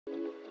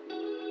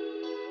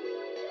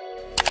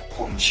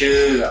ผมชื่อ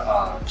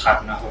ทัศ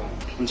น์นะครับ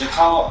ผมจะเ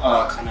ข้า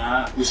คณะ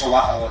วิศว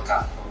ะอวกา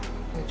ศ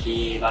ที่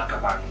ลาดกระ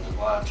บังหรือ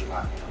ว่าจุฬ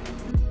า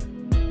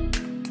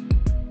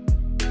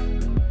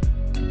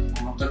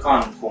แต่ก่อ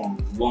นผม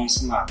ลงส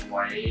มัครไ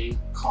ว้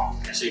ของ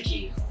SAT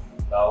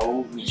แล้ว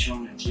มีช่วง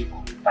หนึ่งที่ผ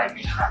มไปไ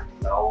ม่ทัน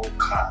แล้ว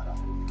ขาด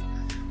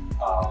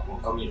ผม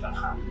ก็มีปัญ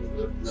หาเ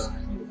รื่อง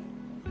นั้นอยู่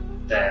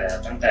แต่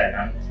ตั้งแต่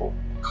นั้นผม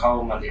เข้า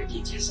มาเรียน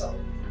ที่จีเซล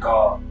ก็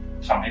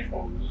ทำให้ผ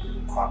มมี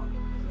ความ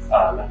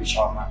รับผิดช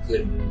อบมากขึ้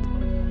น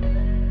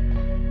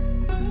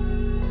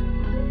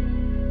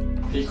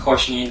พี่โค้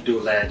ชนี่ดู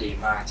แลดี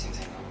มากจ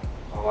ริง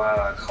ๆเพราะว่า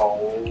เขา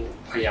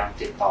พยายาม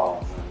ติดต่อ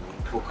เหมือน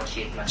ทุกอา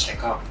ทิตย์มาเช็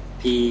คอัพ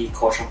พี่โ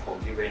ค้ชของผม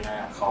พี่เวน่า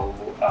เขา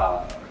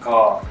ก็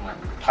เหมือน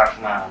ทัก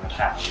มาถ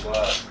ามว่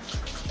า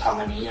ทำ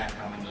อันนี้อย่าง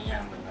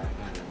เหมือน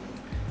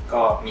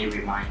ก็มี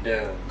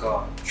reminder ก็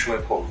ช่วย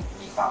ผม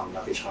มีความ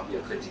รับผิดชอบเยอ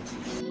ะขึ้นจริ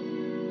งๆ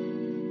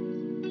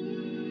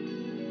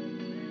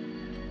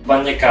บร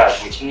รยากาศ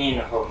อยู่ที่นี่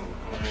นะครับ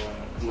มัน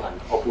เหมือน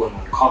อบอุ่นเห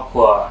มือนครอบค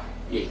รัว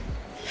อีก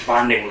บ้า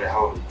นหนึ่งเลยค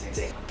รับจ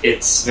ริงๆ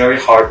It's very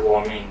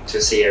heartwarming to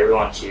see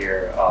everyone here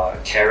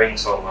caring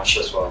so much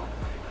as well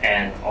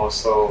and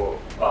also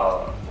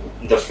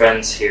the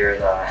friends here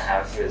that I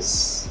have is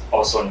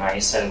also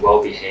nice and well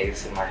behaved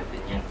in my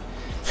opinion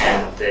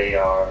and they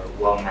are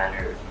well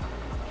mannered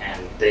and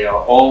they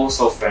are all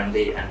so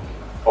friendly and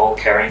all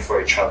caring for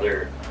each other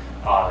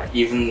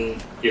even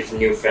if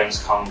new friends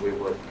come we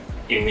would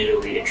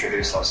immediately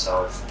introduce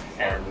ourselves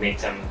and make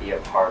them be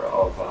a part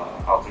of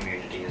our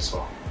community as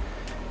well.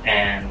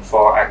 And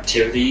for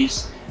activities,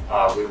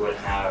 we would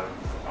have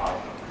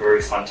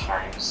very fun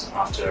times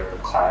after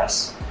class.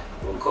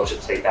 We would go to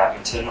play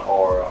badminton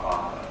or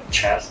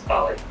chess,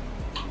 like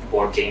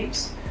board games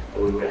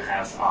that we would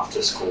have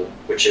after school,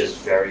 which is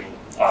very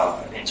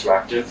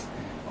interactive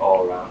all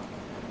around.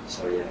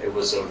 So yeah, it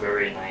was a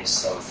very nice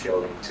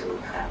feeling to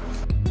have.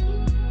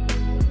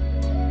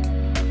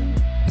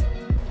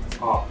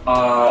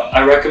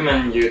 I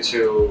recommend you to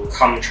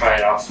come try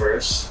it out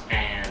first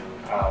and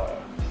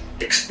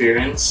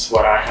experience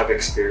what I have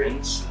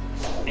experienced.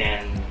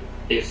 And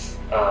if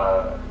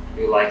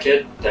you like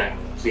it, then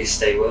please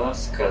stay with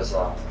us because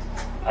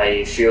I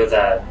feel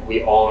that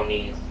we all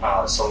need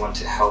someone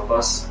to help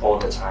us all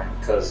the time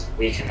because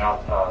we cannot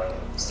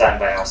stand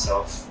by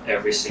ourselves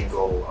every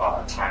single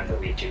time that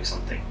we do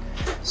something.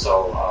 So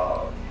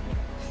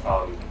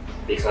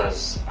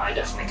because I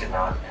definitely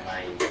cannot and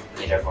I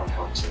need everyone's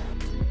help too.